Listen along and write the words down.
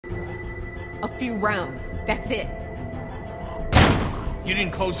A few rounds. That's it. You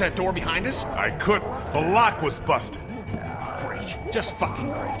didn't close that door behind us? I couldn't. The lock was busted. Great. Just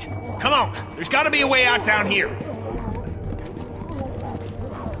fucking great. Come on. There's gotta be a way out down here.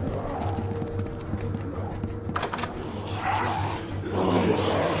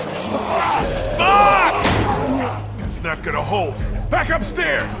 Fuck! It's not gonna hold. Back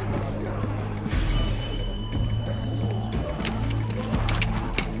upstairs!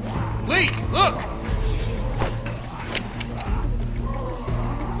 Lee, look!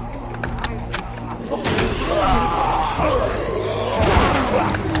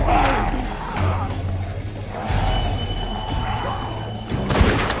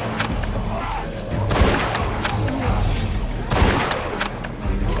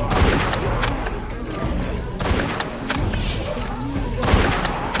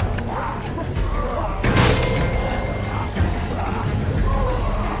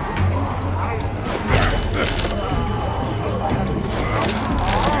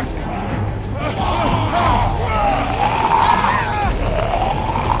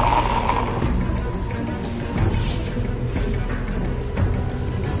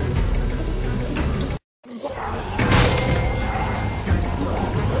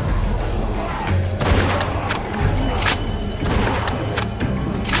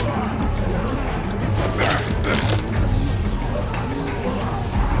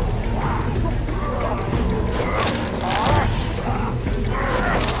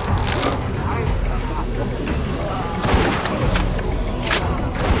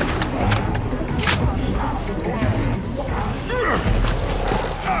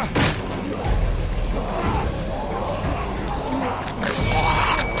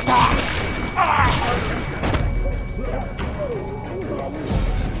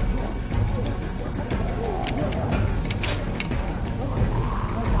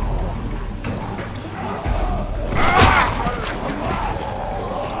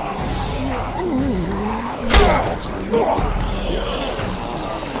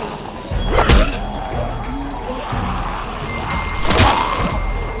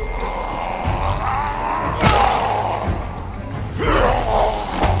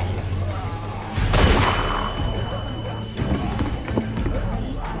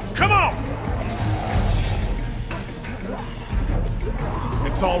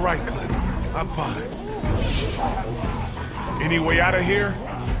 It's all right, Clem. I'm fine. Any way out of here?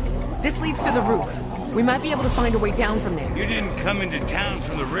 This leads to the roof. We might be able to find a way down from there. You didn't come into town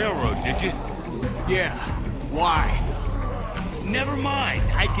from the railroad, did you? Yeah. Why? Never mind.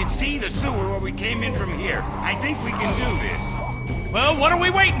 I can see the sewer where we came in from here. I think we can do this. Well, what are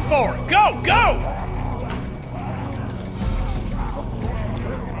we waiting for? Go! Go!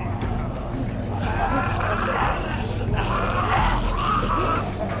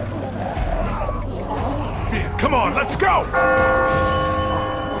 Come on, let's go!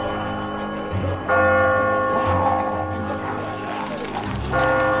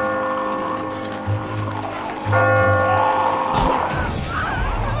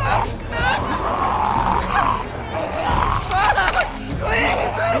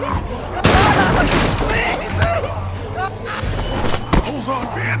 Hold on,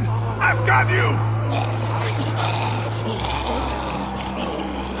 Ben! I've got you!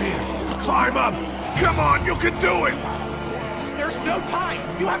 Ben, climb up! Come on, you can do it! There's no time!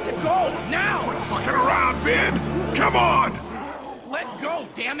 You have to go! Now! Quit fucking around, Ben! Come on! Let go,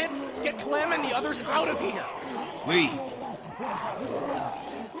 damn it! Get Clem and the others out of here! Lee.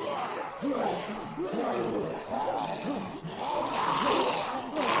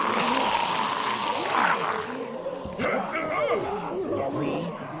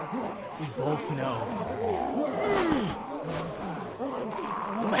 We both know.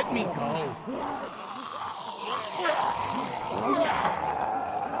 Let me go.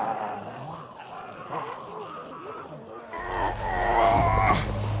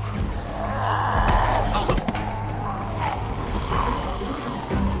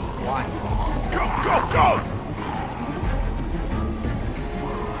 Why? Go, go, go!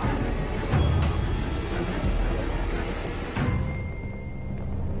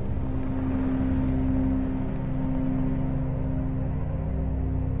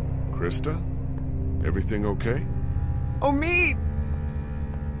 Krista? Everything okay? Oh, me!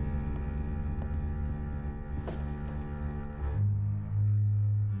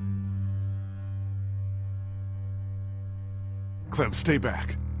 Clem, stay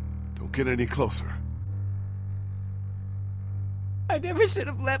back. Don't get any closer. I never should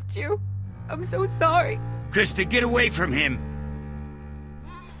have left you. I'm so sorry. Krista, get away from him.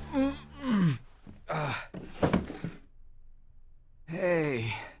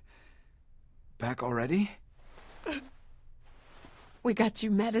 Hey. back already? We got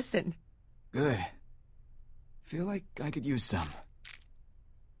you medicine. Good. Feel like I could use some.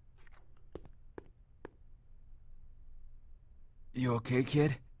 You okay,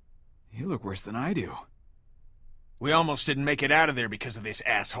 kid? You look worse than I do. We almost didn't make it out of there because of this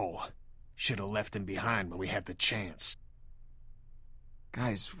asshole. Should have left him behind when we had the chance.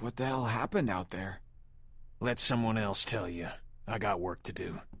 Guys, what the hell happened out there? Let someone else tell you. I got work to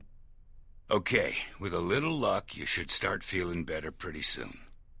do. Okay, with a little luck, you should start feeling better pretty soon.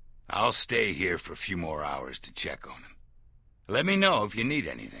 I'll stay here for a few more hours to check on him. Let me know if you need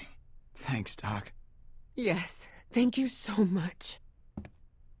anything. Thanks, Doc. Yes, thank you so much.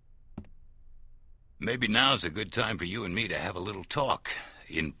 Maybe now's a good time for you and me to have a little talk,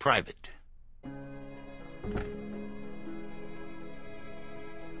 in private.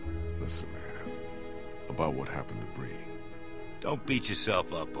 Listen, man. About what happened to Bree. Don't beat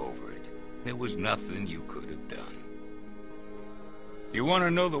yourself up over it. There was nothing you could have done. You want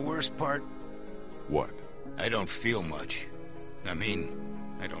to know the worst part? What? I don't feel much. I mean,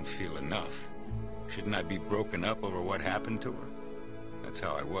 I don't feel enough. Shouldn't I be broken up over what happened to her? That's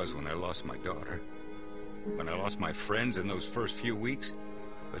how I was when I lost my daughter. When I lost my friends in those first few weeks.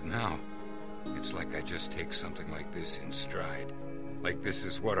 But now, it's like I just take something like this in stride. Like this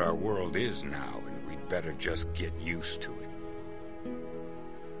is what our world is now, and we'd better just get used to it.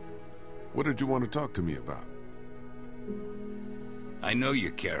 What did you want to talk to me about? I know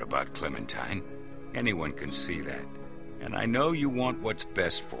you care about Clementine. Anyone can see that. And I know you want what's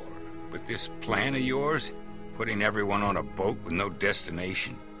best for her. But this plan of yours, putting everyone on a boat with no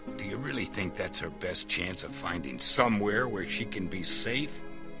destination, do you really think that's her best chance of finding somewhere where she can be safe?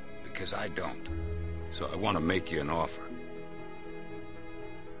 Because I don't. So I want to make you an offer.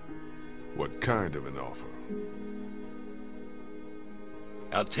 What kind of an offer?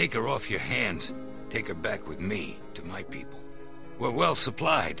 I'll take her off your hands, take her back with me to my people. We're well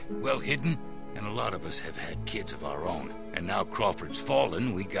supplied, well hidden, and a lot of us have had kids of our own. And now Crawford's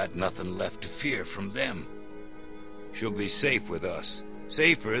fallen, we got nothing left to fear from them. She'll be safe with us.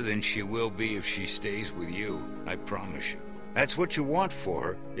 Safer than she will be if she stays with you, I promise you. That's what you want for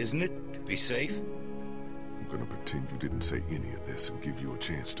her, isn't it? To be safe? I'm gonna pretend you didn't say any of this and give you a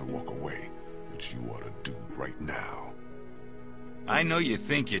chance to walk away, which you ought to do right now. I know you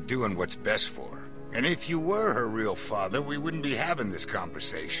think you're doing what's best for her. And if you were her real father, we wouldn't be having this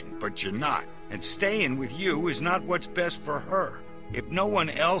conversation. But you're not. And staying with you is not what's best for her. If no one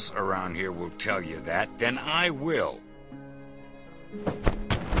else around here will tell you that, then I will.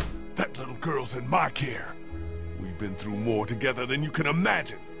 That little girl's in my care. We've been through more together than you can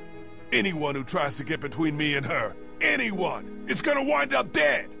imagine. Anyone who tries to get between me and her, anyone, is gonna wind up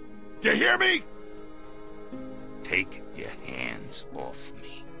dead. You hear me? Take your hands off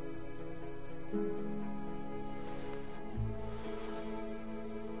me.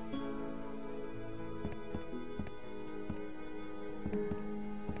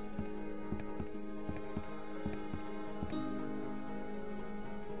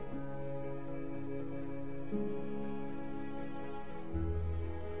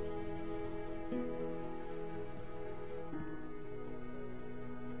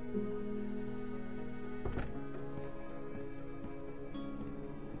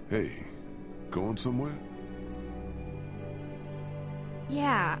 Hey, going somewhere?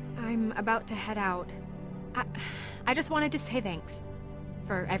 Yeah, I'm about to head out. I just wanted to say thanks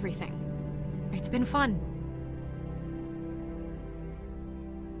for everything. It's been fun.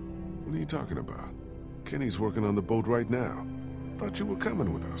 What are you talking about? Kenny's working on the boat right now. Thought you were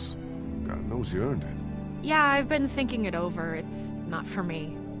coming with us. God knows you earned it. Yeah, I've been thinking it over. It's not for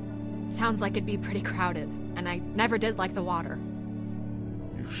me. Sounds like it'd be pretty crowded, and I never did like the water.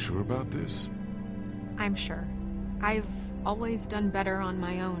 You sure about this? I'm sure. I've always done better on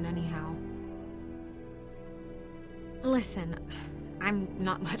my own anyhow. Listen, I'm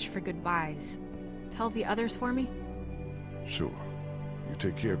not much for goodbyes. Tell the others for me? Sure. You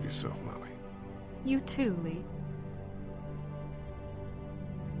take care of yourself, Molly. You too, Lee.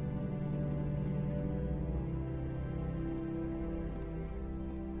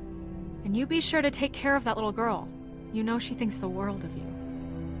 And you be sure to take care of that little girl. You know she thinks the world of you.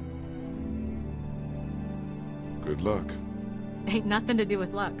 Good luck. Ain't nothing to do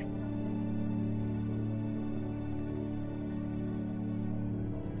with luck.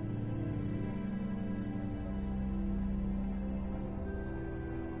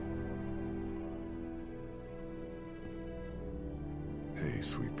 Hey,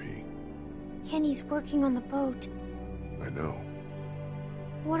 Sweet Pea. Kenny's working on the boat. I know.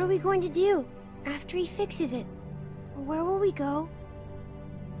 What are we going to do after he fixes it? Where will we go?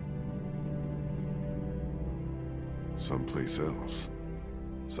 Someplace else.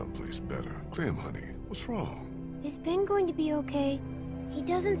 Someplace better. Clem, honey, what's wrong? Is Ben going to be okay? He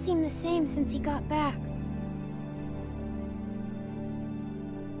doesn't seem the same since he got back.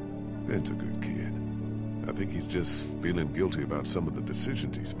 Ben's a good kid. I think he's just feeling guilty about some of the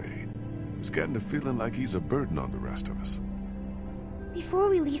decisions he's made. He's getting the feeling like he's a burden on the rest of us. Before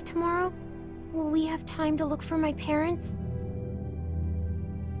we leave tomorrow, will we have time to look for my parents?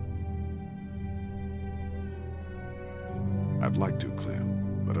 I'd like to,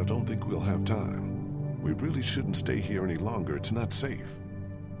 Clem, but I don't think we'll have time. We really shouldn't stay here any longer. It's not safe.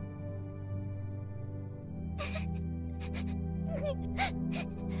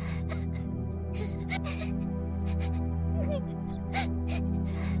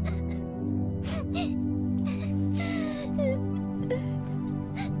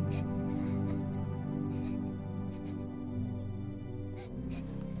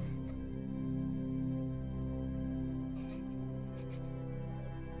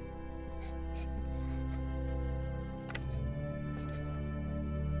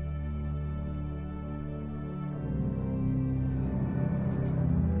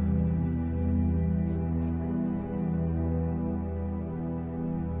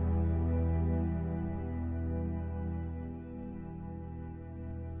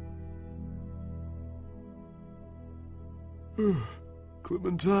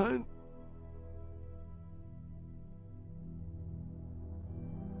 Clementine?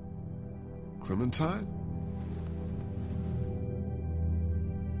 Clementine?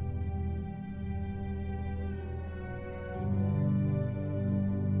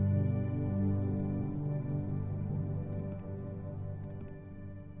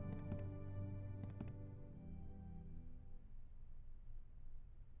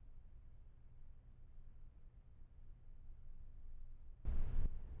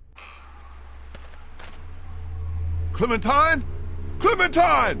 Clementine?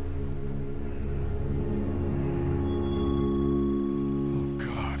 Clementine! Oh,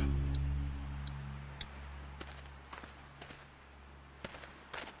 God.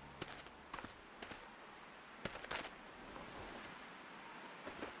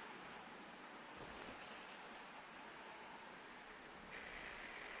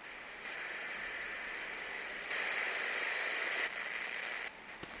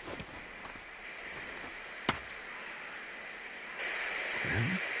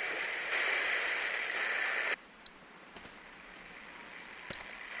 Clem?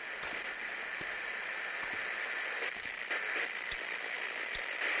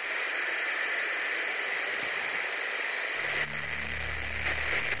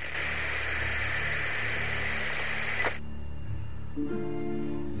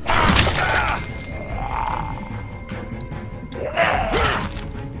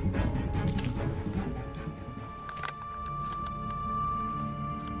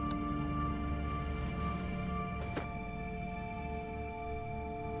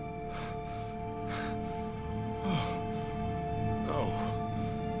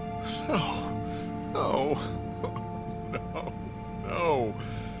 No.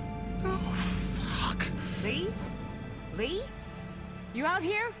 Fuck. Lee? Lee? You out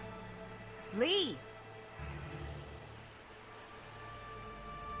here? Lee!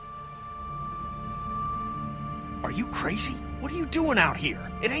 Are you crazy? What are you doing out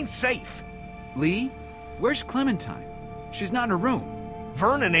here? It ain't safe. Lee? Where's Clementine? She's not in her room.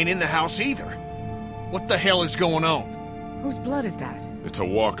 Vernon ain't in the house either. What the hell is going on? Whose blood is that? It's a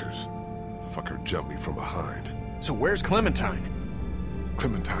walker's. Fucker jumped me from behind. So where's Clementine?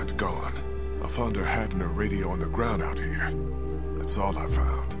 Clementine's gone. I found her hat and her radio on the ground out here. That's all I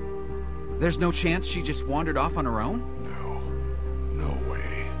found. There's no chance she just wandered off on her own? No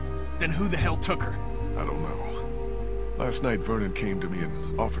way. Then who the hell took her? I don't know. Last night Vernon came to me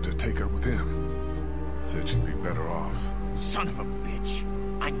and offered to take her with him. Said she'd be better off. Son of a bitch.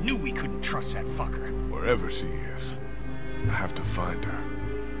 I knew we couldn't trust that fucker. Wherever she is, I have to find her.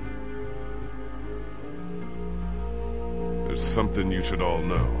 There's something you should all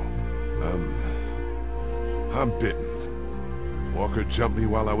know. I'm bitten. Walker jumped me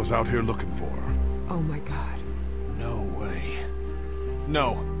while I was out here looking for her. Oh my god. No way.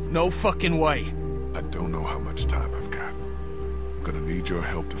 No fucking way. I don't know how much time I've got. I'm gonna need your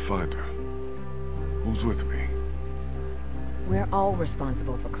help to find her. Who's with me? We're all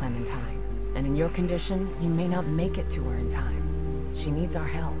responsible for Clementine, and in your condition, you may not make it to her in time. She needs our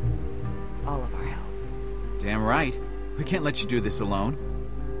help. All of our help. Damn right. We can't let you do this alone.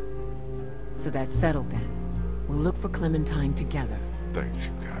 So that's settled then. We'll look for Clementine together. Thanks,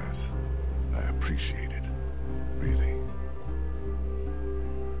 you guys. I appreciate it. Really.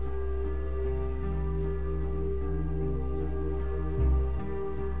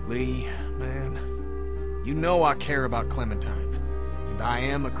 Lee, man, you know I care about Clementine, and I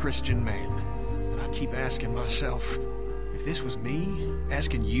am a Christian man. But I keep asking myself, if this was me,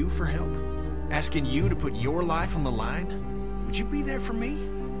 asking you for help, asking you to put your life on the line, would you be there for me?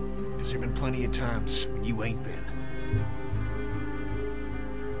 Because there have been plenty of times when you ain't been.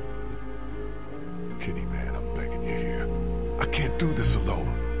 Kenny, man, I'm begging you here. I can't do this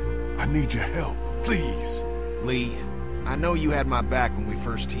alone. I need your help, please. Lee, I know you had my back when we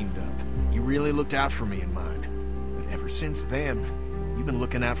first teamed up. You really looked out for me and mine. But ever since then, you've been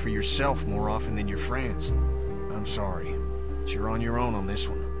looking out for yourself more often than your friends. I'm sorry, but you're on your own on this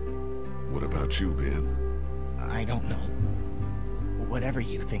one. What about you, Ben? I don't know. Whatever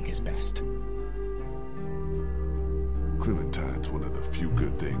you think is best. Clementine's one of the few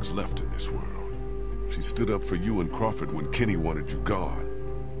good things left in this world. She stood up for you and Crawford when Kenny wanted you gone.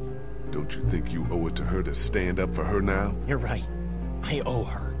 Don't you think you owe it to her to stand up for her now? You're right. I owe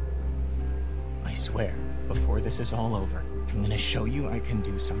her. I swear, before this is all over, I'm gonna show you I can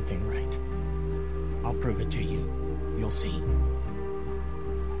do something right. I'll prove it to you. You'll see.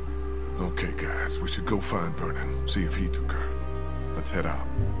 Okay, guys, we should go find Vernon, see if he took her. Let's head out.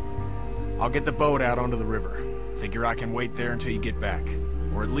 I'll get the boat out onto the river. Figure I can wait there until you get back.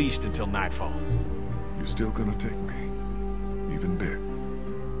 Or at least until nightfall. You're still gonna take me? Even bit?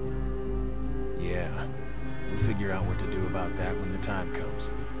 Yeah. We'll figure out what to do about that when the time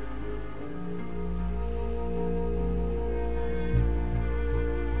comes.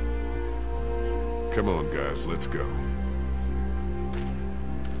 Come on, guys, let's go.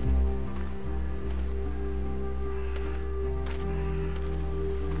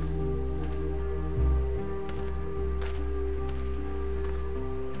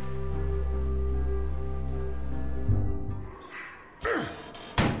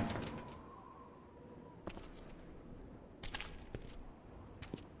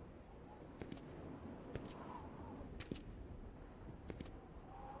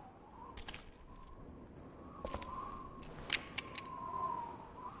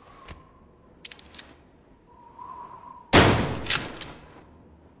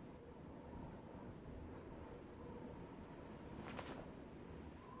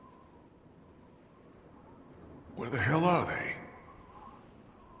 Where the hell are they?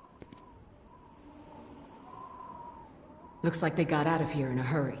 Looks like they got out of here in a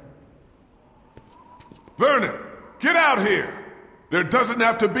hurry. Vernon, get out here! There doesn't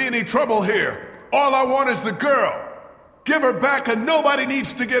have to be any trouble here. All I want is the girl. Give her back and nobody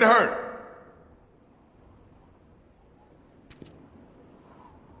needs to get hurt.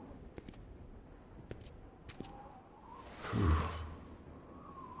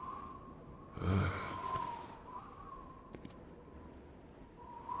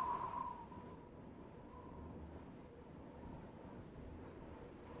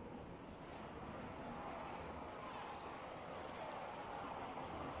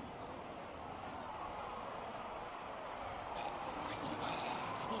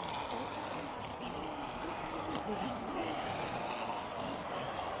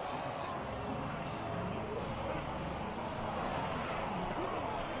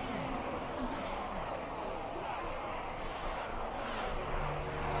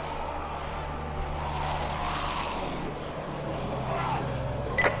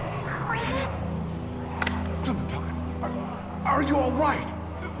 Are you all right?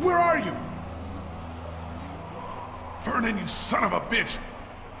 Where are you? Vernon, you son of a bitch!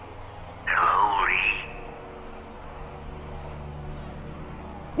 Hello, Lee.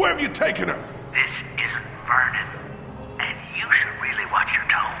 Where have you taken her? This isn't Vernon.